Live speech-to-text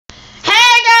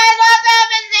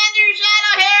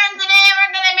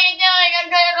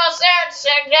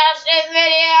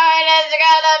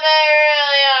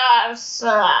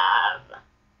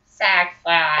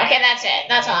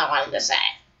That's all I wanted to say.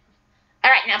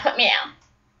 Alright, now put me down.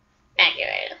 Thank you.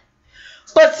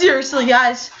 But seriously,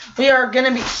 guys, we are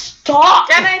gonna be... Stop!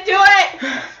 Can I do it?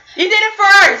 You did it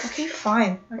first! Okay,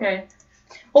 fine. Okay.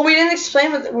 Well, we didn't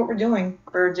explain what we're doing.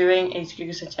 We're doing a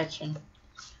Google attention.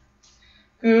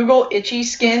 Google itchy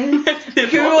skin.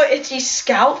 Google itchy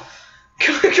scalp.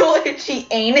 Google itchy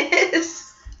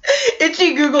anus.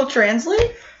 Itchy Google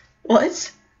Translate?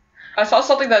 What? I saw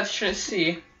something that I shouldn't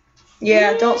see.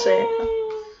 Yeah, don't say it.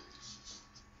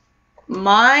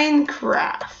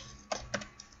 Minecraft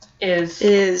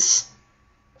is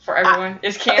for everyone.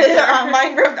 Is cancer.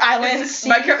 Minecraft Island.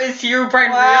 Minecraft is here, bright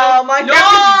wow, real.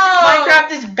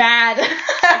 Minecraft is bad.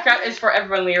 Minecraft is for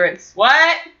everyone lyrics.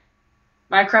 What?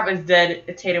 Minecraft is dead.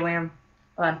 It's Tato Wham.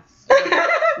 Hold on.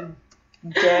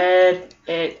 Dead.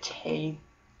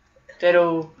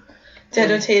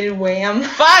 Dedotated wham.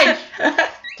 Fine.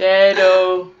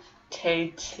 Dedotated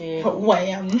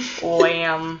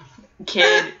wham.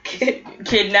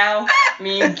 Kid now.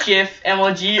 Meme, GIF,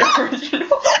 MLG,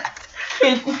 original.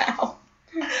 Kid now.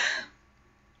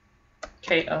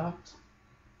 K-O.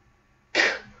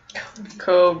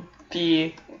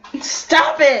 Kobe.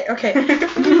 Stop it! Okay.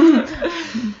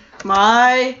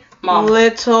 My Mom.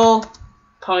 Little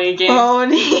Pony game.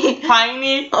 Pony.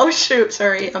 Tiny. Oh shoot,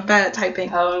 sorry. I'm bad at typing.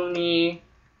 Pony.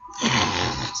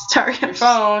 Sorry. Your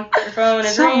phone. Your phone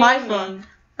is It's not my ringing. phone.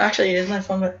 Actually, it is my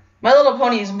phone, but My Little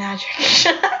Pony is magic.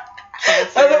 My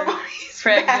Little Pony is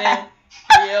pregnant. bad.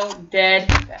 Real. Dead.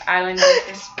 The island.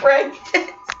 It's pregnant.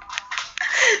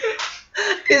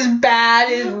 Is bad.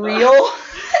 Is real.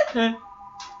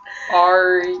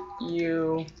 Are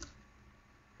you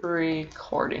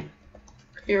recording?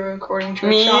 You're recording to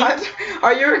Me? a shot.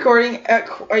 Are you recording?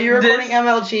 Are you recording This?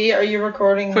 MLG? Are you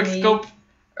recording Quick me? scope.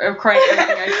 Recording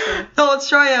everything I said. No, let's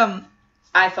try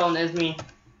iPhone is me.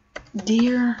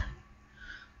 Dear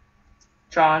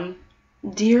John.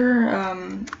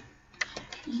 YouTube.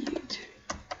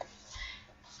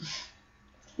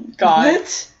 God.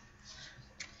 What?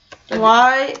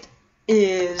 Why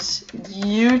is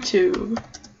YouTube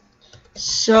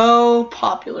so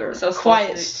popular? So slow Quiet,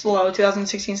 today. slow,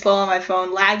 2016 slow on my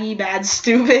phone, laggy, bad,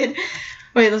 stupid.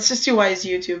 Wait, let's just do why is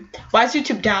YouTube. Why is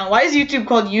YouTube down? Why is YouTube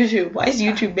called YouTube? Why is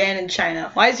YouTube banned in China?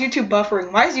 Why is YouTube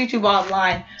buffering? Why is YouTube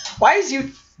online? Why is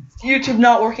YouTube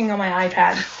not working on my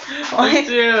iPad? Let's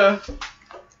do.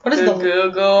 What is to the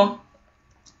Google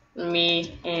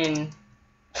me in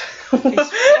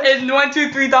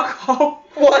 123.com.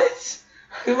 what?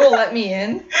 Google let me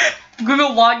in?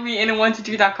 Google log me in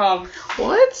 123.com.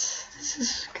 What? This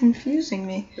is confusing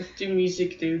me. Let's do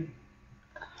music, dude.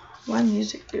 Why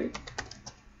music, dude?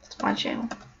 It's my channel.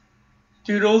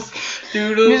 Doodles.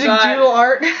 Music, doodle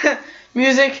art.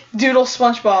 Music, doodle,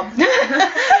 SpongeBob.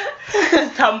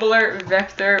 Tumblr,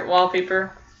 vector,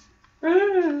 wallpaper.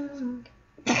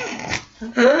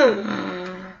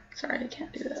 Sorry, I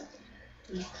can't do that.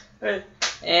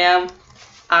 Am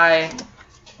I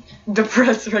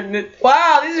depressed, pregnant?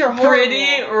 Wow, these are horrible.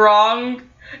 Pretty wrong.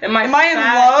 Am I in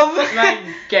fat? love? Am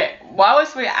I gay? Why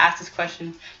was we ask this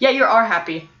question? Yeah, you are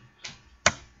happy.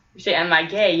 You say, am I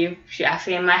gay? You should ask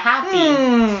me, am I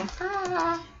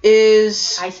happy?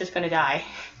 Is Isis gonna die.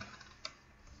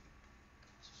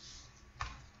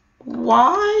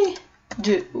 why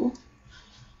do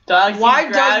Dogs why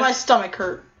eat does grass. my stomach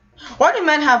hurt? Why do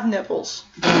men have nipples?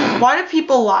 Why do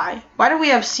people lie? Why do we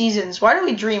have seasons? Why do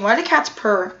we dream? Why do cats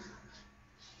purr?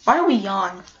 Why do we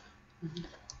yawn?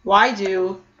 Why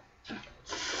do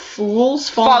fools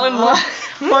fall in love?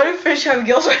 Why do fish have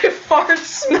gills? Why do farts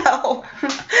smell?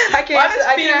 I can't. Why does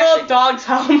female dogs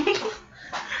hum?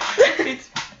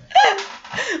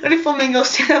 Why do flamingos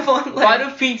stand up on leg? Why do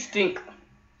feet stink?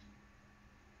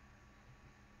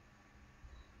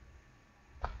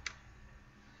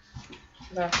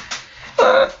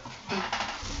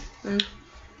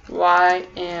 Why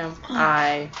am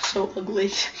I so ugly?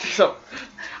 so?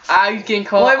 I can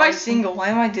call. Why am I single? Why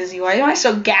am I dizzy? Why am I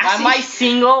so gassy? Why am I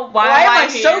single? Why am I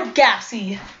here? so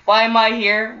gassy? Why am I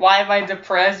here? Why am I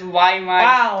depressed? Why am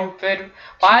I stupid?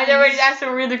 Why is everybody asking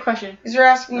a really question? These are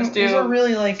asking. Let's These do are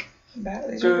really like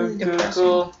bad. These are really depressing.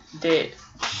 Google did.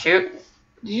 Shoot.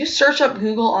 Did you search up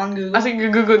Google on Google? I think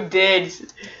Google did.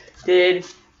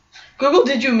 Google,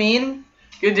 did you mean?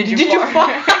 Did you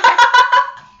fart?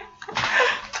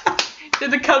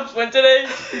 Did the Cubs win today?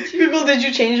 Google, did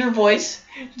you change your voice?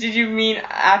 Did you mean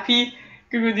happy?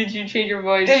 Google, did you change your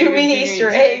voice? Did you mean Easter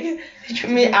egg? Did you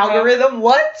mean algorithm?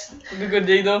 What? Google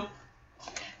diddle.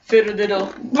 Fiddle diddle.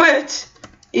 What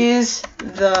is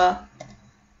the...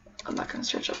 I'm not going to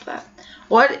search up that.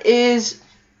 What is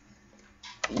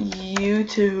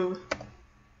YouTube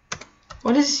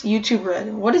What is YouTube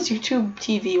Red? What is YouTube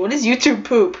TV? What is YouTube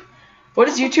Poop? What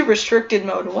is YouTube Restricted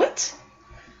Mode? What?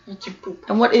 YouTube poop.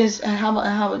 And what is, and how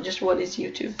about just what is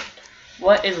YouTube?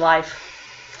 What is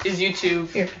life? Is YouTube.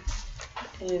 Here.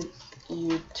 Is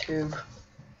YouTube.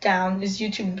 Down. Is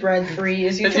YouTube Red free?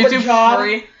 Is Is YouTube, a YouTube job?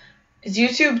 free? Is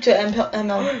YouTube to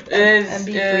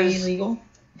MB free legal?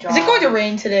 Job. Is it going to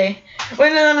rain today?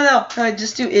 Wait, no.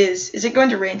 Just do is. Is it going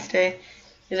to rain today?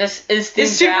 Is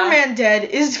Superman dead?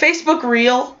 Is Facebook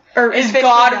real? Or Is Facebook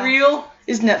God down? real?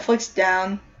 Is Netflix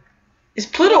down? Is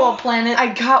Pluto a planet?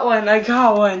 I got one.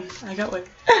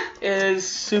 Is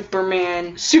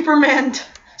Superman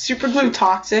Superglue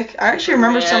toxic? I actually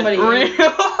remember somebody.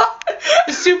 real?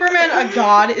 Is Superman a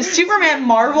god? Is Superman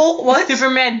Marvel? What? Is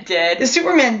Superman dead? Is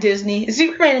Superman Disney? Is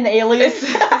Superman an alien?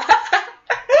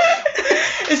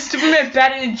 Is Superman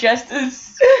bad at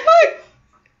injustice?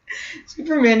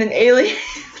 Superman an alien?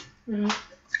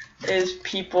 Is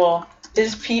people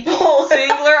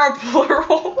singular or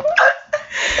plural?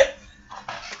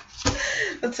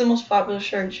 That's the most popular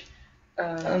search.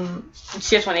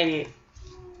 CS 188.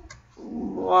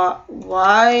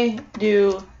 Why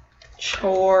do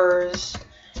chores?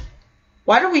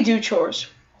 Why do we do chores?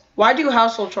 Why do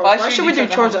household chores? Why should we do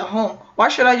chores at home? Why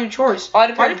should I do chores? Why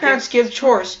do parents give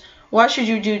chores? Why should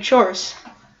you do chores?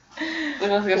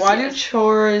 Why do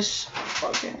chores?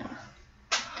 Fucking.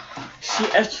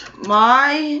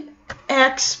 My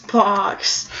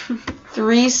Xbox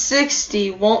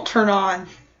 360 won't turn on.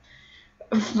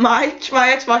 My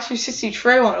Xbox 360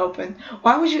 tray won't open.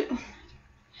 Why would you?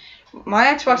 My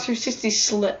Xbox 360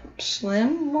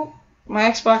 slim.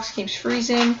 My Xbox keeps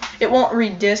freezing. It won't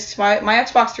read discs. My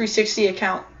Xbox 360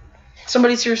 account.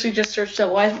 Somebody seriously just searched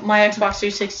up my Xbox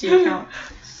 360 account.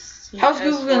 How's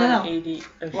Google gonna know?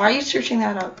 Why are you searching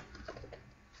that up?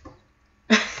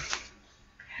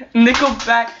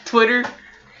 Nickelback Twitter.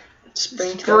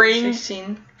 Spring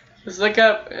 2016. Let's look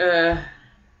up.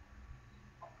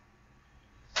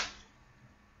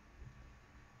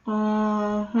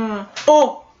 Oh.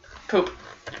 Poop.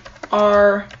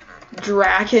 Are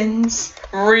dragons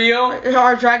real?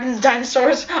 Are dragons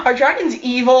dinosaurs? Are dragons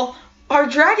evil? Are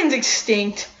dragons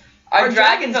extinct? Are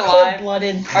dragons alive?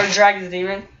 Cold-blooded? Are dragons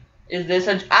demon? Is this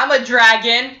I'm a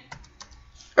dragon.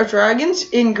 Are dragons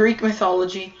in Greek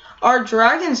mythology? Are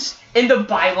dragons in the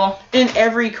Bible? In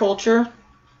every culture?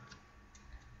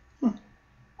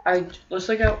 Let's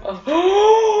look up.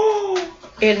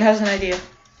 Aiden has an idea.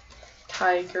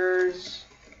 Tigers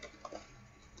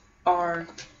are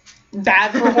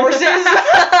bad for horses.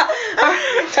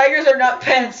 Tigers are not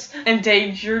pets.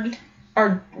 Endangered.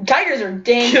 Tigers are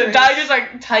dangerous. Tigers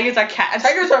are cats.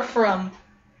 Tigers are from.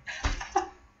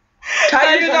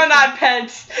 Tigers are not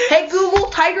pets. Hey Google,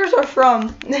 tigers are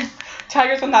from.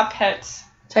 Tigers are not pets.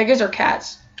 Tigers are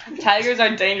cats. Tigers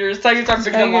are dangerous. Tigers are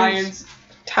bigger than lions.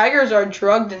 Tigers are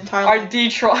drugged in Thailand. Are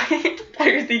Detroit.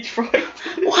 Tigers Detroit.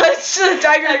 What's the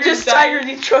Tiger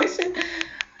Detroit?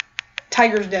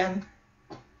 Tiger's Den.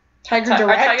 Tiger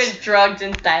Direct. Are tigers drugged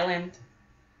in Thailand?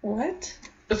 What?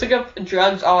 Let's look up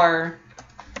drugs are.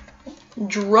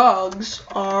 Drugs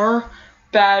are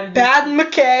bad. Bad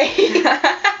McKay.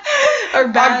 Are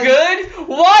bad. Are good?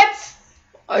 What?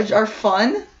 Are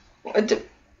fun?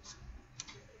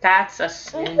 That's a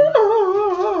sin.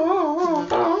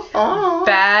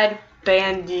 Bad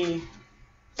bandy.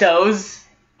 Does.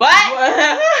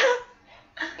 What?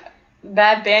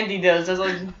 Bad bandy does. That's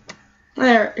like.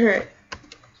 Here.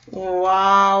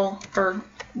 Wow. Or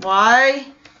why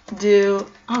do?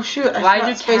 Oh shoot! Why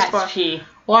do cats pee?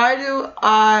 Why do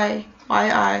I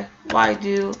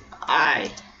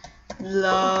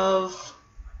love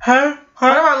her?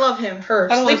 Why do I love him? Her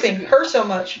sleeping. Her so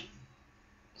much.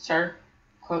 Sir.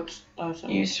 Quotes.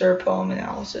 Use sir poem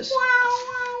analysis.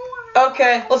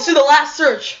 Okay, let's do the last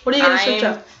search. What are you gonna search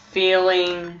up?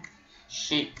 Feeling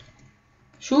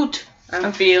Shoot.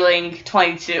 I'm feeling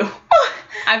 22.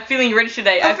 I'm feeling rich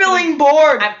today. I'm feeling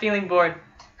bored. I'm feeling bored.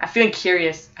 I'm feeling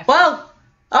curious. Well,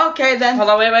 okay then. Hold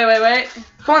on, wait.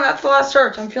 Come on, that's the last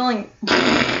search. I'm feeling.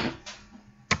 I'm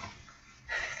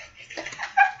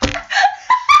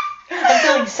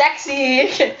feeling sexy.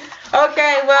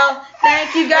 Okay, well,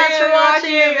 thank you guys for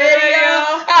watching the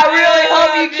video. I really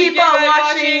hope you keep on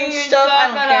watching stuff.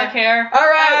 I don't care.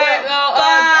 Alright, well,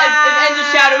 and the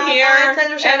shadow here.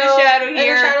 And the shadow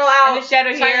here.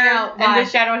 out. And the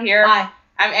shadow here. Bye.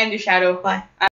 I'm End the Shadow. Bye.